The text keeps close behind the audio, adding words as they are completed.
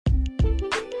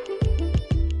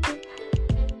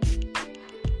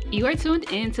You are tuned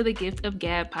in to the Gift of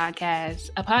Gab podcast,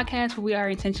 a podcast where we are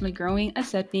intentionally growing,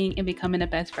 accepting, and becoming the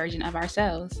best version of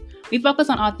ourselves. We focus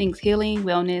on all things healing,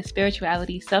 wellness,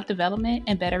 spirituality, self-development,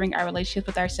 and bettering our relationship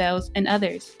with ourselves and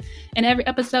others. In every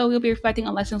episode, we'll be reflecting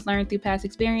on lessons learned through past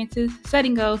experiences,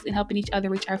 setting goals, and helping each other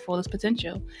reach our fullest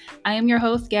potential. I am your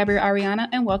host, Gabrielle Ariana,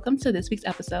 and welcome to this week's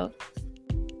episode.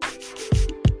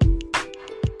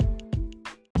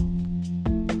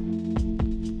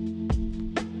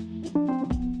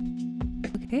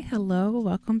 Okay, hello,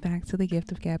 welcome back to the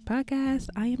Gift of Gab podcast.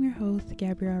 I am your host,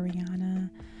 Gabrielle Ariana.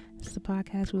 This is a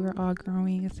podcast where we're all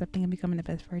growing, accepting, and becoming the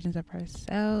best versions of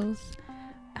ourselves.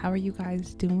 How are you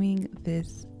guys doing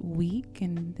this week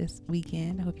and this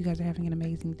weekend? I hope you guys are having an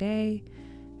amazing day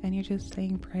and you're just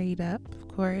staying prayed up, of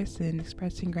course, and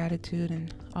expressing gratitude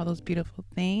and all those beautiful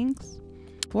things.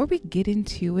 Before we get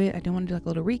into it, I do want to do a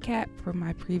little recap for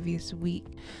my previous week.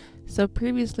 So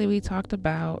previously we talked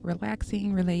about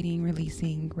relaxing, relating,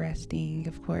 releasing, resting.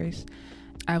 Of course,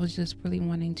 I was just really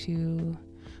wanting to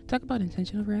talk about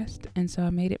intentional rest. And so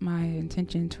I made it my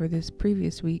intention for this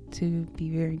previous week to be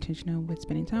very intentional with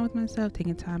spending time with myself,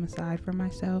 taking time aside for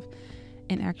myself,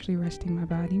 and actually resting my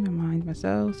body, my mind, my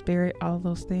soul, spirit, all of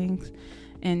those things,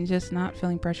 and just not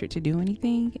feeling pressured to do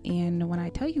anything. And when I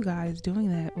tell you guys, doing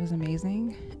that was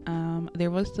amazing.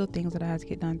 There was still things that I had to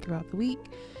get done throughout the week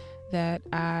that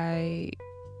I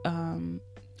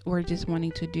were just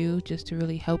wanting to do just to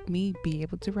really help me be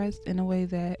able to rest in a way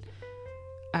that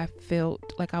I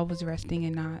felt like I was resting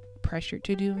and not pressured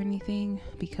to do anything,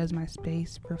 because my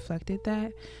space reflected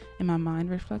that and my mind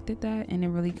reflected that. And it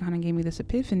really kind of gave me this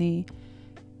epiphany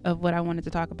of what I wanted to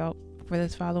talk about for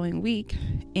this following week.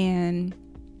 And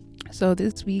so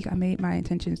this week I made my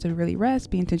intentions to really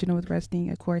rest, be intentional with resting,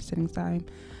 of course, setting time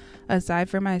aside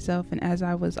for myself. And as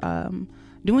I was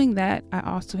doing that, I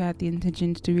also had the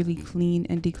intentions to really clean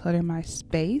and declutter my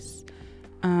space.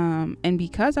 And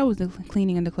because I was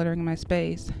cleaning and decluttering my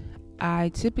space, I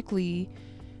typically,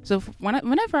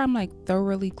 whenever I'm like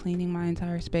thoroughly cleaning my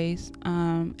entire space,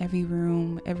 every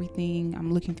room, everything,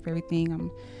 I'm looking through everything,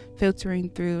 I'm filtering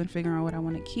through and figuring out what I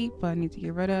want to keep, what I need to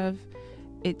get rid of.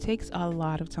 It takes a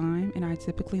lot of time, and I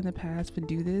typically in the past would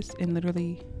do this in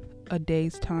literally a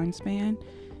day's time span,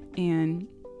 and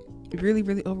really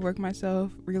overwork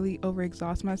myself, really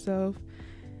overexhaust myself,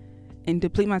 and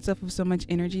deplete myself of so much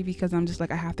energy, because I'm just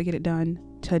like, I have to get it done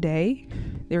today.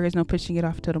 There is no pushing it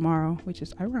off till tomorrow, which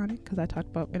is ironic because I talked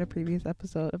about in a previous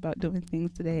episode about doing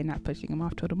things today and not pushing them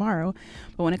off till tomorrow.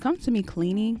 But when it comes to me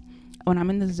cleaning, when I'm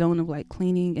in the zone of like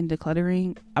cleaning and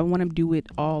decluttering, I want to do it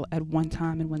all at one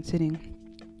time in one sitting.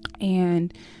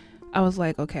 And I was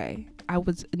like, okay, I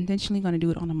was intentionally going to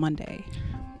do it on a Monday,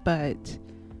 but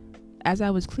as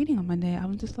I was cleaning on Monday, I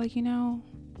was just like,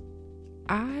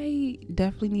 I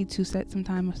definitely need to set some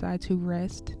time aside to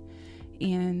rest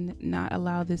and not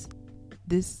allow this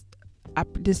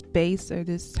space or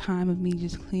this time of me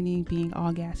just cleaning being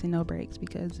all gas and no breaks,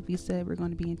 because we said we're going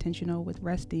to be intentional with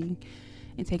resting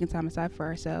and taking time aside for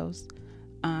ourselves.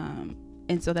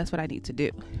 And so that's what I need to do.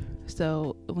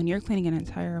 So when you're cleaning an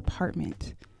entire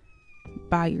apartment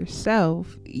by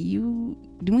yourself, you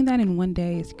doing that in one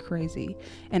day is crazy.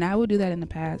 And I would do that in the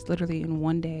past, literally in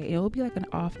one day. It would be like an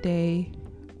off day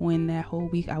when that whole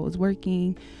week I was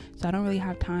working, so I don't really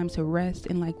have time to rest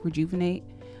and like rejuvenate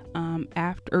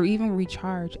after, or even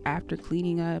recharge after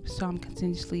cleaning up. So I'm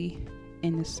continuously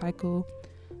in this cycle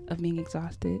of being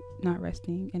exhausted, not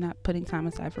resting, and not putting time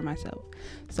aside for myself.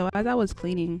 So as I was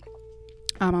cleaning,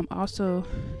 I'm also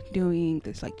doing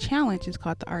this like challenge. It's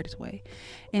called the Artist Way.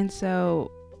 And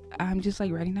so I'm just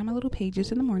like writing down my little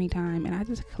pages in the morning time. And I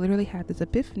just literally had this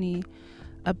epiphany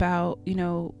about,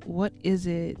 what is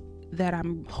it that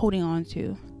I'm holding on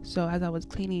to? So as I was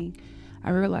cleaning,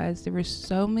 I realized there were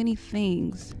so many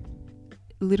things,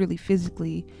 literally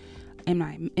physically, in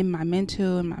my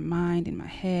mental, in my mind, in my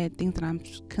head, things that I'm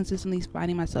consistently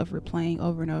finding myself replaying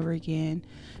over and over again,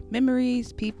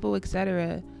 memories, people,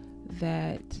 etc.,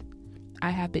 that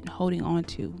I have been holding on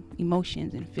to,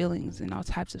 emotions and feelings and all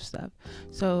types of stuff.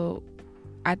 So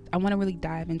I want to really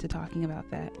dive into talking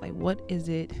about that. Like, what is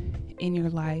it in your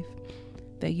life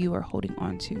that you are holding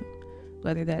on to?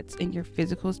 Whether that's in your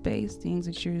physical space, things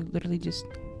that you're literally just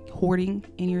hoarding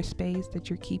in your space, that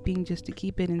you're keeping just to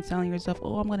keep it and telling yourself,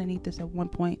 oh, I'm going to need this at one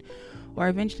point, or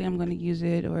eventually I'm going to use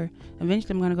it, or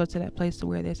eventually I'm going to go to that place to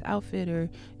wear this outfit or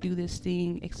do this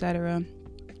thing, etc.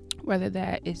 Whether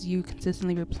that is you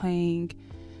consistently replaying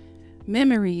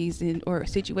memories or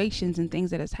situations and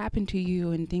things that has happened to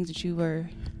you and things that you were,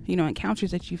 encounters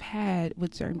that you've had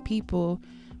with certain people,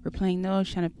 replaying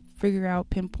those, trying to figure out,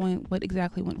 pinpoint what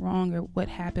exactly went wrong or what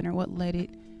happened or what led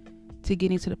it to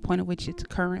getting to the point at which it's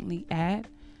currently at,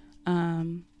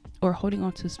 or holding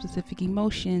on to specific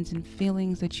emotions and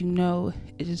feelings that you know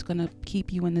is just gonna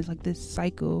keep you in this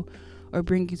cycle, or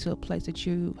bring you to a place that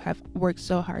you have worked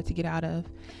so hard to get out of.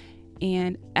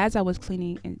 And as I was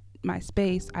cleaning in my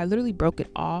space, I literally broke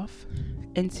it off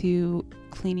into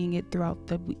cleaning it throughout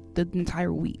the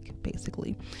entire week,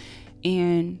 basically.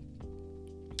 And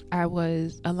I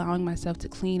was allowing myself to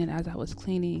clean, and as I was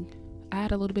cleaning, I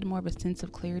had a little bit more of a sense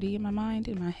of clarity in my mind,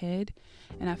 in my head,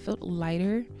 and I felt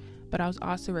lighter. But I was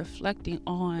also reflecting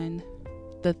on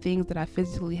the things that I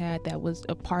physically had that was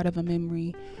a part of a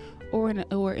memory, or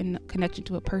in connection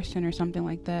to a person or something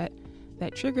like that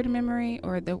triggered a memory,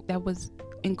 or that was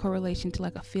in correlation to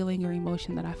like a feeling or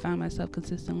emotion that I found myself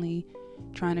consistently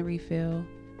trying to refill,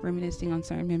 reminiscing on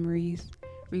certain memories,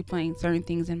 replaying certain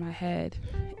things in my head.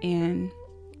 And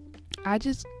I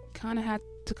just kind of had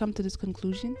to come to this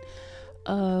conclusion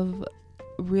of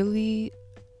really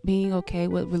being okay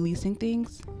with releasing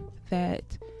things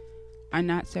that are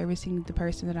not servicing the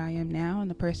person that I am now and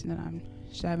the person that I'm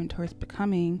striving towards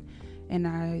becoming. And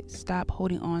I stop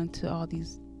holding on to all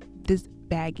this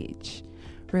baggage.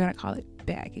 We're gonna call it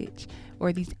baggage,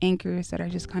 or these anchors that are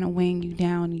just kind of weighing you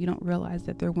down, and you don't realize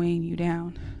that they're weighing you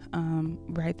down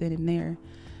right then and there.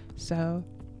 So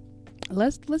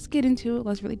let's get into it.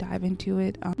 Let's really dive into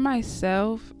it.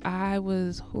 Myself, I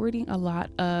was hoarding a lot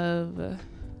of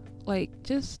like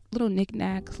just little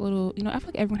knickknacks, little, I feel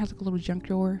like everyone has like a little junk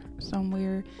drawer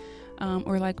somewhere,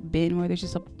 or like bin where there's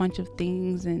just a bunch of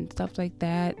things and stuff like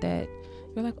that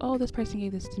you're like, oh, this person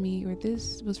gave this to me, or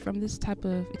this was from this type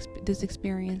of this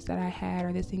experience that I had,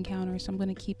 or this encounter, so I'm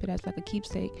going to keep it as like a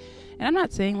keepsake. And I'm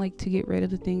not saying like to get rid of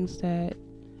the things that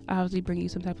obviously bring you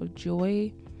some type of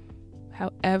joy.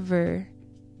 However,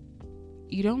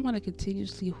 you don't want to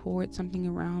continuously hoard something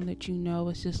around that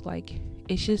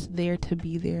it's just there to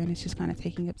be there, and it's just kind of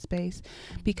taking up space.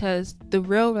 Because the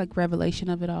real like revelation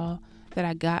of it all that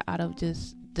I got out of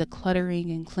just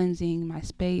decluttering and cleansing my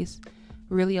space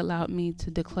really allowed me to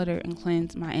declutter and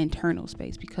cleanse my internal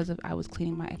space, because I was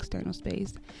cleaning my external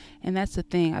space. And that's the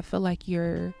thing. I feel like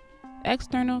your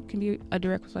external can be a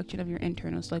direct reflection of your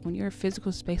internal. So like when your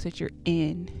physical space that you're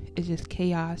in is just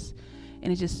chaos,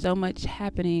 and it's just so much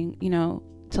happening,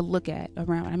 to look at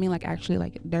around. I mean, like actually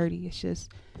like dirty.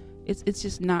 It's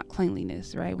just not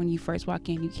cleanliness, right? When you first walk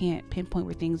in, you can't pinpoint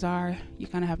where things are. You're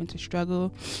kind of having to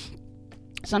struggle.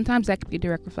 Sometimes that could be a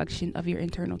direct reflection of your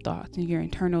internal thoughts and your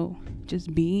internal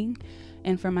just being.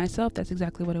 And for myself, that's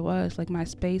exactly what it was. Like my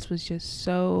space was just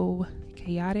so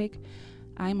chaotic.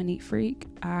 I'm a neat freak.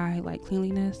 I like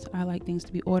cleanliness. I like things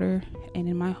to be ordered. And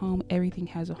in my home, everything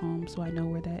has a home. So I know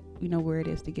where it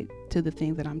is to get to the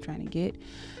things that I'm trying to get.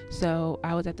 So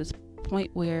I was at this point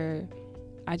where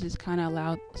I just kind of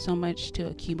allowed so much to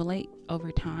accumulate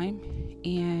over time.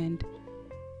 And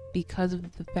because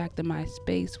of the fact that my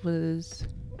space was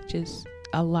just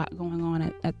a lot going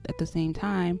on at the same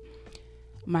time,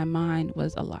 my mind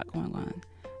was a lot going on.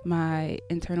 My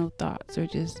internal thoughts are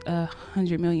just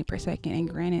 100 million per second. And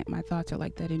granted, my thoughts are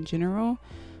like that in general,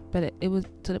 but it was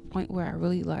to the point where I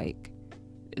really like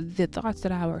the thoughts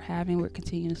that I were having were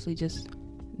continuously just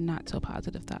not so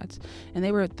positive thoughts. And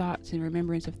they were thoughts and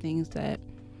remembrance of things that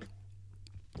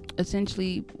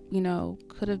essentially,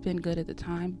 could have been good at the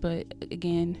time, but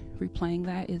again, replaying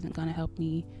that isn't going to help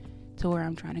me to where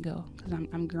I'm trying to go, because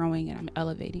I'm growing and I'm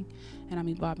elevating and I'm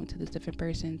evolving to this different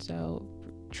person. So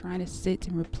trying to sit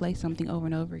and replay something over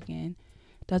and over again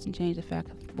doesn't change the fact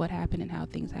of what happened and how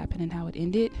things happened and how it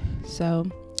ended. So,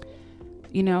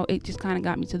 it just kind of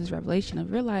got me to this revelation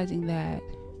of realizing that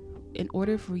in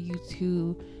order for you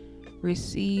to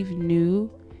receive new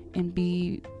and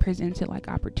be presented like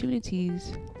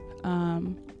opportunities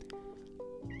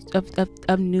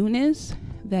of newness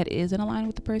that is in line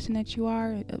with the person that you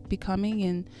are becoming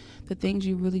and the things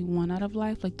you really want out of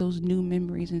life, like those new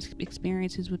memories and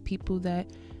experiences with people that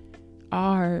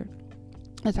are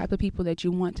the type of people that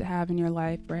you want to have in your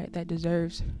life, right? That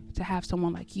deserves to have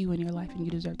someone like you in your life, and you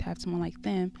deserve to have someone like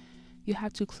them. You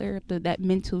have to clear up that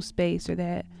mental space, or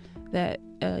that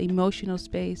emotional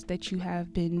space that you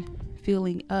have been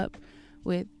filling up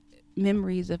with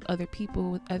memories of other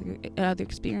people, with other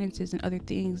experiences and other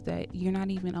things that you're not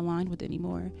even aligned with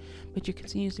anymore, but you're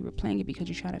continuously replaying it because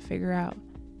you're trying to figure out,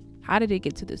 how did it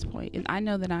get to this point? And I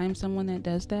know that I am someone that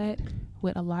does that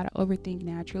with a lot of overthink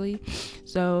naturally.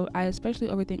 So I especially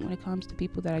overthink when it comes to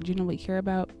people that I genuinely care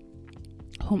about,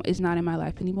 whom is not in my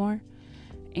life anymore.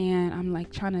 And I'm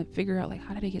like trying to figure out, like,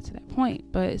 how did it get to that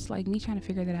point? But it's like me trying to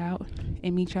figure that out,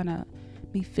 and me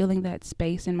filling that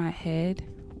space in my head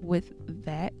with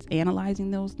that, analyzing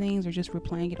those things or just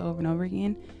replaying it over and over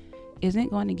again, isn't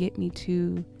going to get me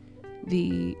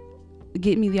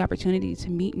the opportunity to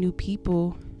meet new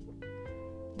people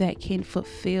that can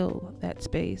fulfill that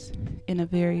space in a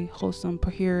very wholesome,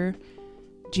 pure,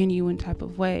 genuine type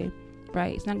of way,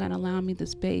 right? It's not going to allow me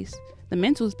the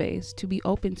mental space to be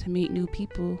open to meet new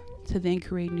people, to then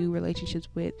create new relationships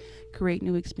with, create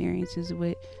new experiences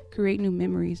with, create new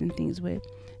memories and things with.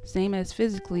 Same as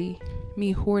physically,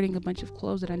 me hoarding a bunch of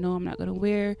clothes that I know I'm not going to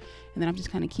wear, and then I'm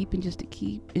just kind of keeping just to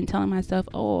keep, and telling myself,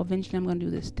 oh, eventually I'm going to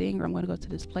do this thing, or I'm going to go to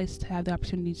this place to have the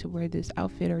opportunity to wear this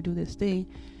outfit or do this thing,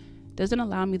 doesn't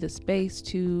allow me the space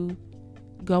to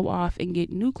go off and get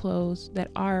new clothes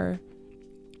that are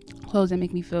clothes that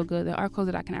make me feel good, that are clothes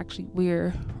that I can actually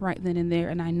wear right then and there,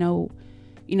 and I know,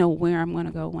 where I'm going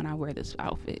to go when I wear this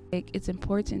outfit. It's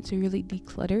important to really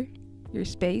declutter your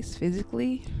space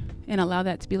physically and allow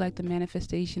that to be like the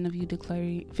manifestation of you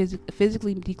decluttering,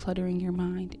 physically decluttering your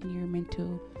mind and your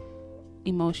mental,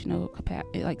 emotional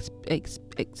capacity, like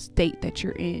state that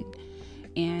you're in.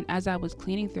 And as I was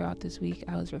cleaning throughout this week,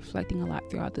 I was reflecting a lot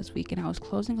throughout this week, and I was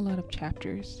closing a lot of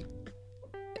chapters,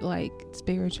 like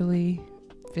spiritually,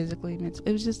 physically, mentally.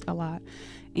 It was just a lot.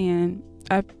 And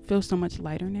I feel so much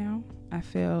lighter now. I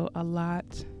feel a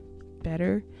lot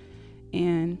better.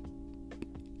 And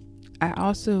I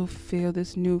also feel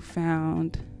this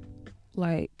newfound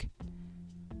like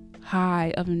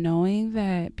high of knowing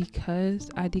that because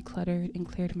I decluttered and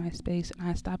cleared my space, and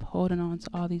I stopped holding on to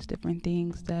all these different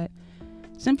things that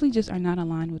simply just are not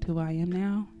aligned with who I am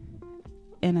now,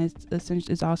 and it's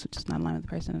also just not aligned with the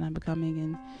person that I'm becoming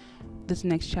in this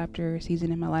next chapter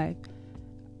season in my life.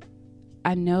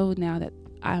 I know now that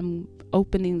I'm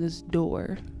opening this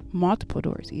door, multiple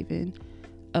doors even,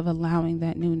 of allowing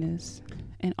that newness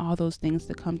and all those things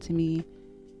to come to me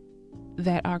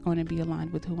that are going to be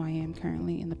aligned with who I am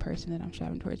currently and the person that I'm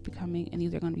striving towards becoming. And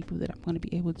these are going to be people that I'm going to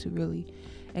be able to really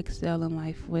excel in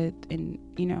life with, and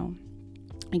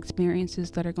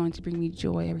experiences that are going to bring me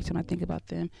joy every time I think about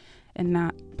them, and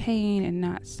not pain and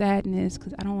not sadness,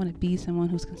 because I don't want to be someone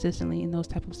who's consistently in those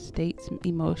type of states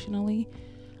emotionally.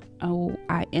 Oh,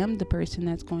 I am the person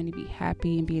that's going to be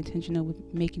happy and be intentional with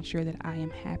making sure that I am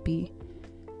happy,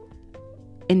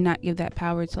 and not give that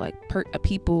power to like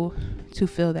people to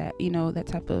feel that, that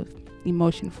type of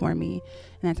emotion for me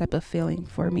and that type of feeling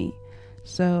for me.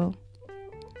 So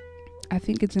I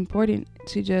think it's important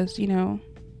to just,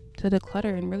 to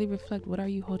declutter and really reflect, what are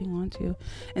you holding on to?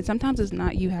 And sometimes it's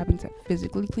not you having to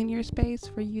physically clean your space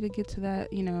for you to get to that,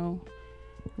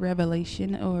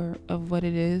 revelation or of what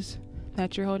it is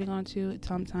that you're holding on to.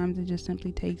 Sometimes it just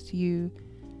simply takes you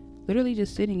literally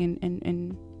just sitting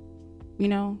and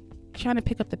trying to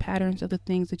pick up the patterns of the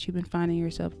things that you've been finding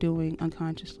yourself doing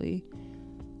unconsciously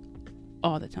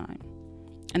all the time.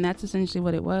 And that's essentially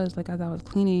what it was. Like, as I was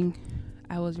cleaning,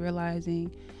 I was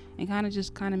realizing and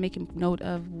kind of making note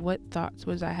of what thoughts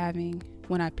was I having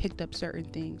when I picked up certain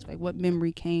things, like what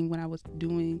memory came when I was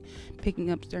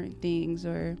picking up certain things,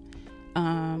 or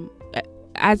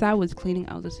as I was cleaning,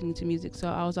 I was listening to music. So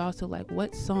I was also like,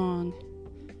 what song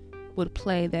would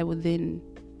play that would then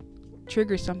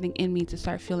trigger something in me to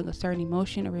start feeling a certain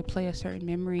emotion, or replay a certain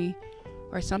memory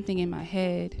or something in my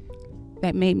head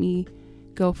that made me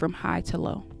go from high to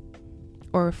low,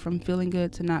 or from feeling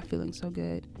good to not feeling so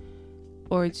good,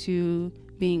 or to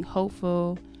being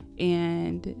hopeful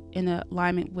and in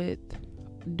alignment with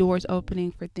doors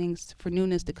opening for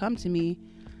newness to come to me,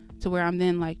 to where I'm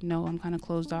then like, no, I'm kind of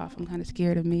closed off. I'm kind of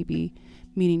scared of maybe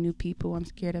meeting new people. I'm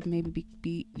scared of maybe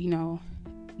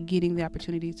getting the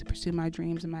opportunity to pursue my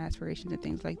dreams and my aspirations and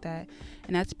things like that.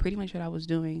 And that's pretty much what I was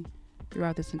doing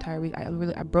throughout this entire week.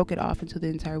 I broke it off into the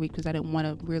entire week because I didn't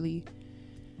want to really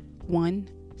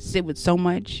sit with so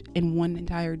much in one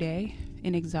entire day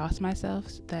and exhaust myself.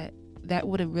 That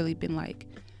would have really been like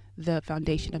the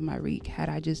foundation of my week had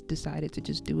I just decided to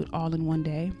just do it all in one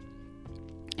day.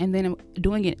 And then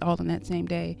doing it all in that same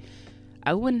day,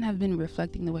 I wouldn't have been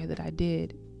reflecting the way that I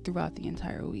did throughout the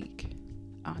entire week,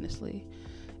 honestly.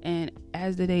 And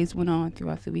as the days went on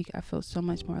throughout the week, I felt so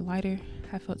much more lighter.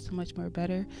 I felt so much more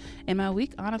better. And my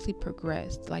week honestly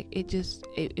progressed. Like,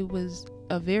 it was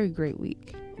a very great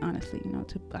week, honestly.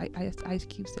 Ice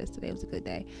Cube says today was a good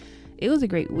day. It was a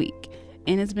great week.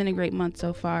 And it's been a great month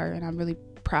so far. And I'm really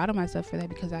proud of myself for that,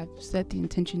 because I've set the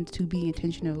intention to be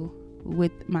intentional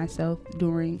with myself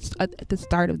at the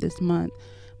start of this month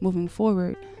moving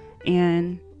forward.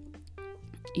 And,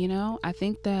 I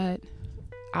think that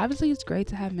obviously it's great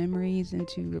to have memories and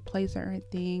to replace certain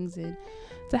things and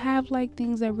to have like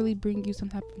things that really bring you some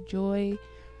type of joy.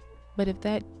 But if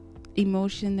that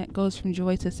emotion that goes from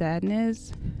joy to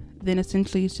sadness, then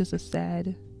essentially it's just a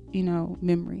sad,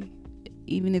 memory.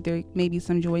 even if there may be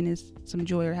some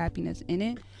joy or happiness in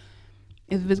it,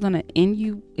 if it's going to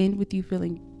end with you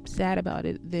feeling sad about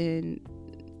it, then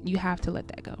you have to let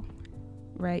that go,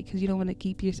 right? Because you don't want to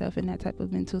keep yourself in that type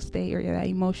of mental state or that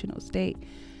emotional state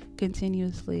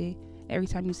continuously every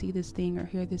time you see this thing or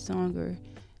hear this song, or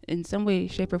in some way,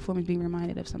 shape, or form is being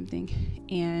reminded of something.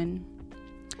 And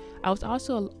I was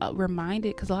also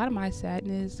reminded, because a lot of my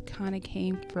sadness kind of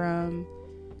came from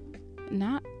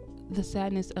not the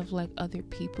sadness of like other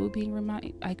people being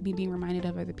reminded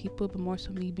of other people, but more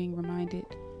so me being reminded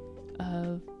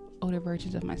of older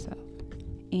versions of myself.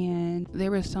 And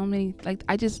there were so many, like,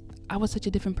 I was such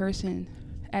a different person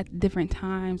at different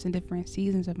times and different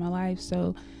seasons of my life.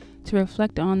 So to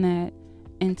reflect on that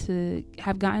and to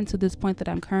have gotten to this point that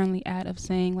I'm currently at of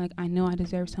saying, like, I know I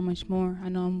deserve so much more. I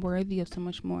know I'm worthy of so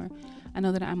much more. I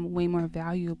know that I'm way more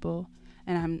valuable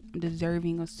and I'm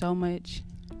deserving of so much,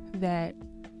 that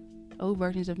old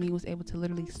versions of me was able to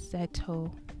literally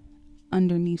settle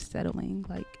underneath settling.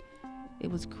 Like,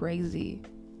 it was crazy,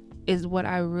 is what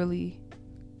I really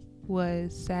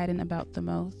was saddened about the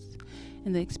most.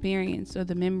 And the experience or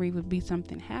the memory would be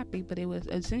something happy, but it was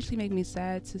essentially make me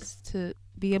sad to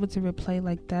be able to replay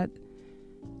like that.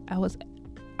 I was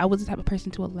the type of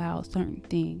person to allow certain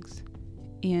things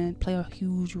and play a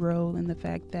huge role in the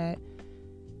fact that,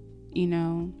 you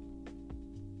know,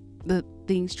 the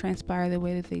things transpire the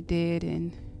way that they did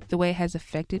and the way it has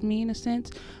affected me in a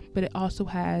sense, but it also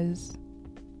has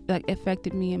like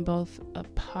affected me in both a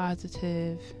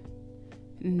positive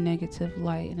and negative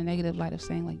light, and a negative light of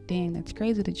saying like, dang, that's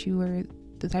crazy that you were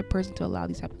the type of person to allow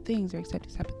these type of things or accept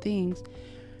these type of things.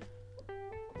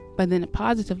 But then the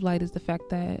positive light is the fact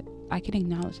that I can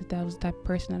acknowledge that was the type of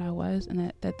person that I was,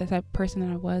 and that type of person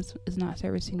that I was is not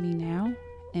servicing me now,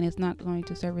 and it's not going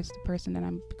to service the person that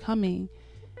I'm becoming.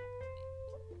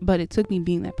 But it took me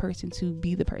being that person to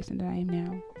be the person that I am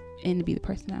now and to be the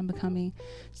person that I'm becoming.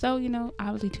 So, you know,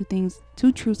 obviously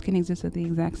two truths can exist at the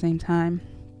exact same time.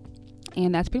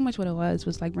 And that's pretty much what it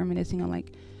was like reminiscing on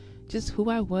like just who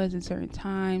I was in certain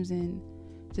times, and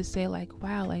to say like,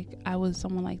 wow, like I was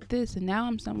someone like this, and now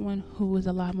I'm someone who is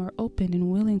a lot more open and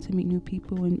willing to meet new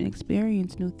people and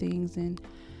experience new things and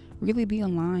really be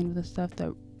aligned with the stuff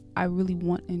that I really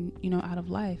want and, you know, out of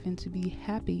life, and to be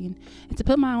happy and to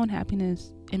put my own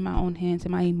happiness in my own hands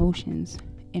and my emotions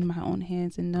in my own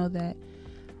hands, and know that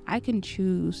I can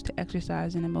choose to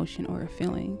exercise an emotion or a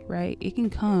feeling, right? It can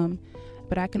come,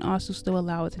 but I can also still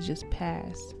allow it to just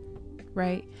pass,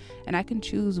 right? And I can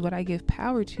choose what I give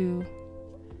power to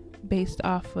based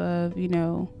off of, you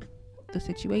know, the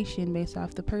situation, based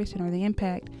off the person or the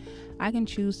impact. I can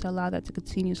choose to allow that to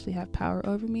continuously have power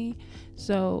over me.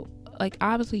 So, like,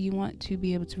 obviously you want to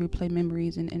be able to replay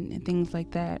memories and things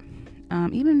like that,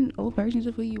 even old versions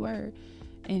of who you were,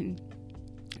 and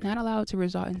not allow it to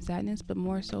result in sadness, but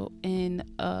more so in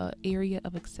a area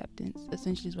of acceptance.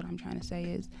 Essentially is what I'm trying to say,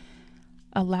 is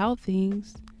allow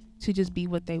things to just be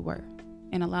what they were,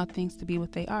 and allow things to be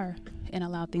what they are, and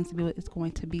allow things to be what it's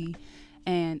going to be.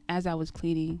 And as I was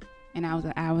cleaning, and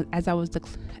as I was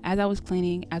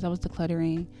cleaning, as I was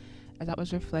decluttering, as I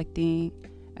was reflecting,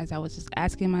 as I was just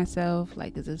asking myself,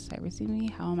 like, is this servicing me?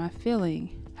 How am I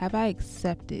feeling? Have I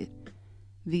accepted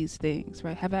these things,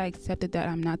 right? Have I accepted that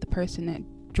I'm not the person that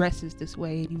dresses this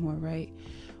way anymore, right?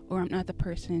 Or I'm not the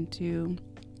person to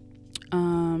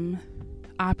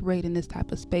operate in this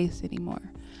type of space anymore.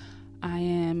 I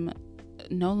am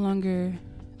no longer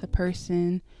the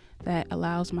person that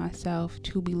allows myself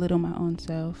to belittle my own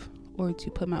self or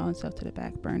to put my own self to the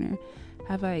back burner.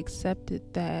 Have I accepted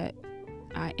that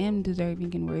I am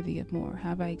deserving and worthy of more?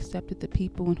 Have I accepted the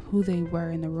people and who they were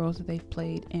and the roles that they've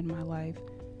played in my life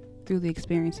through the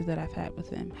experiences that I've had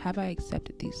with them? Have I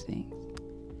accepted these things?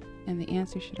 And the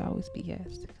answer should always be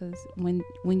yes, because when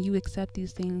you accept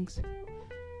these things,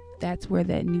 that's where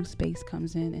that new space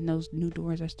comes in, and those new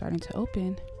doors are starting to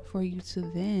open for you to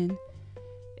then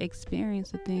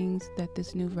experience the things that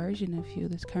this new version of you,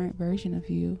 this current version of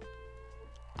you,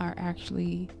 are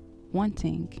actually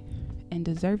wanting and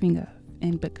deserving of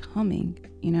and becoming,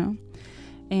 you know?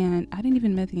 And I didn't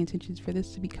even make the intentions for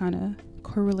this to be kind of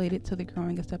correlated to the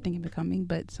growing, accepting, and becoming,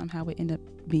 but somehow it ended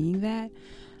up being that.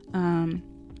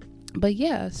 But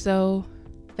yeah, so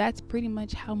that's pretty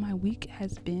much how my week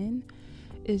has been.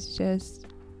 It's just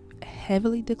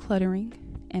heavily decluttering,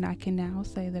 and I can now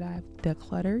say that I've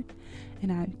decluttered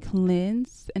and I've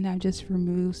cleansed and I've just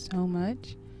removed so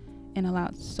much and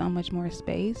allowed so much more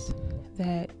space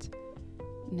that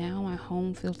now my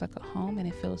home feels like a home, and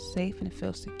it feels safe and it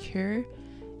feels secure.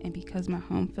 And because my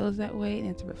home feels that way, and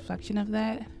it's a reflection of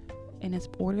that, and it's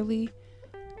orderly,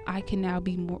 I can now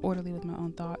be more orderly with my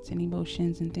own thoughts and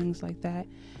emotions and things like that.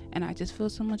 And I just feel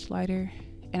so much lighter,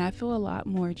 and I feel a lot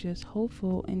more just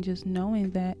hopeful, and just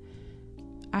knowing that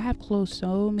I have closed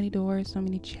so many doors, so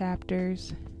many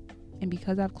chapters. And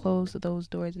because I've closed those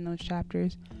doors and those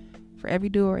chapters, for every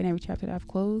door and every chapter that I've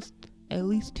closed, at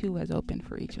least 2 has opened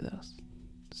for each of those.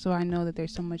 So I know that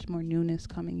there's so much more newness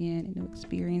coming in, and new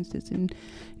experiences and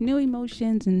new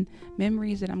emotions and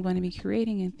memories that I'm going to be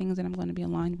creating, and things that I'm going to be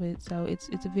aligned with. So it's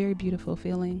a very beautiful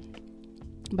feeling.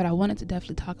 But I wanted to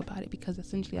definitely talk about it because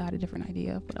essentially I had a different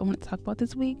idea of what I wanted to talk about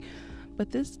this week.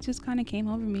 But this just kind of came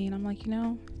over me, and I'm like,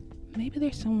 maybe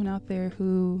there's someone out there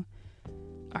who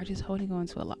are just holding on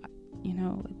to a lot,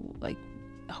 like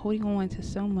holding on to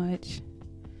so much,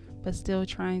 but still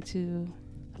trying to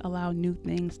allow new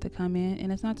things to come in.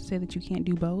 And it's not to say that you can't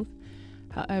do both.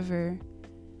 However,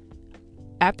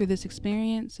 after this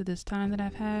experience, so this time that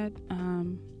I've had,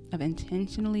 of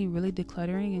intentionally really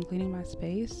decluttering and cleaning my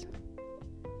space,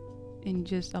 and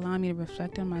just allowing me to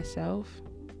reflect on myself,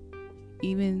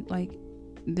 even like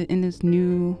in this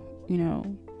new,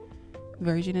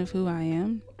 version of who I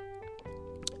am,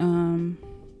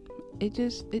 it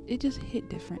just hit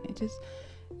different.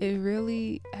 It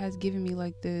really has given me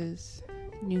like this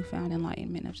newfound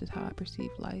enlightenment of just how I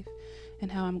perceive life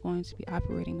and how I'm going to be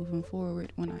operating moving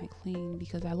forward when I clean,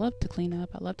 because I love to clean up,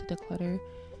 I love to declutter.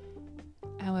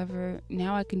 However,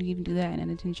 now I can even do that in an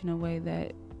intentional way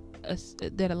that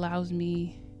allows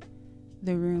me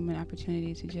the room and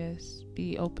opportunity to just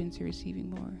be open to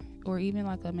receiving more, or even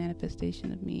like a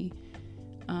manifestation of me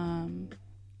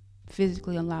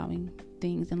physically allowing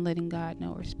things and letting God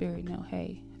know, or spirit know,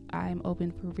 hey, I am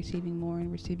open for receiving more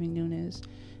and receiving newness.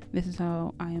 This is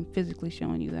how I am physically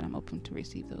showing you that I'm open to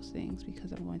receive those things,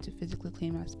 because I'm going to physically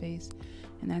clean my space,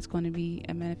 and that's going to be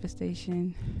a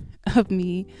manifestation of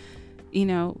me,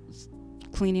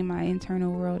 cleaning my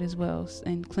internal world as well,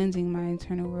 and cleansing my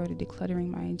internal world, and decluttering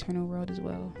my internal world as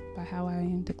well, by how I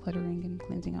am decluttering and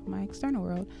cleansing out my external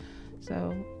world.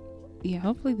 So yeah,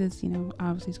 hopefully this,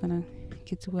 obviously is going to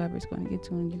get to whoever it's going to get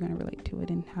to, and you're going to relate to it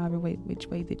in which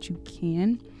way that you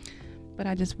can. But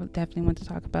I just definitely want to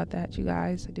talk about that, you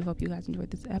guys. I do hope you guys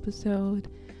enjoyed this episode,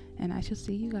 and I shall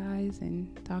see you guys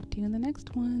and talk to you in the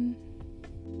next one.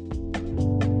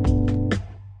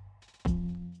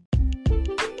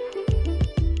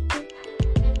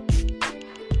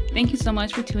 Thank you so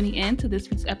much for tuning in to this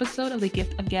week's episode of the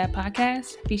Gift of Gab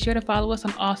podcast. Be sure to follow us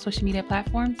on all social media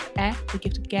platforms at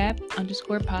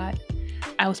 @thegiftofgab_pod.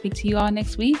 I will speak to you all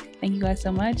next week. Thank you guys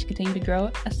so much. Continue to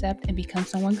grow, accept, and become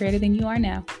someone greater than you are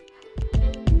now.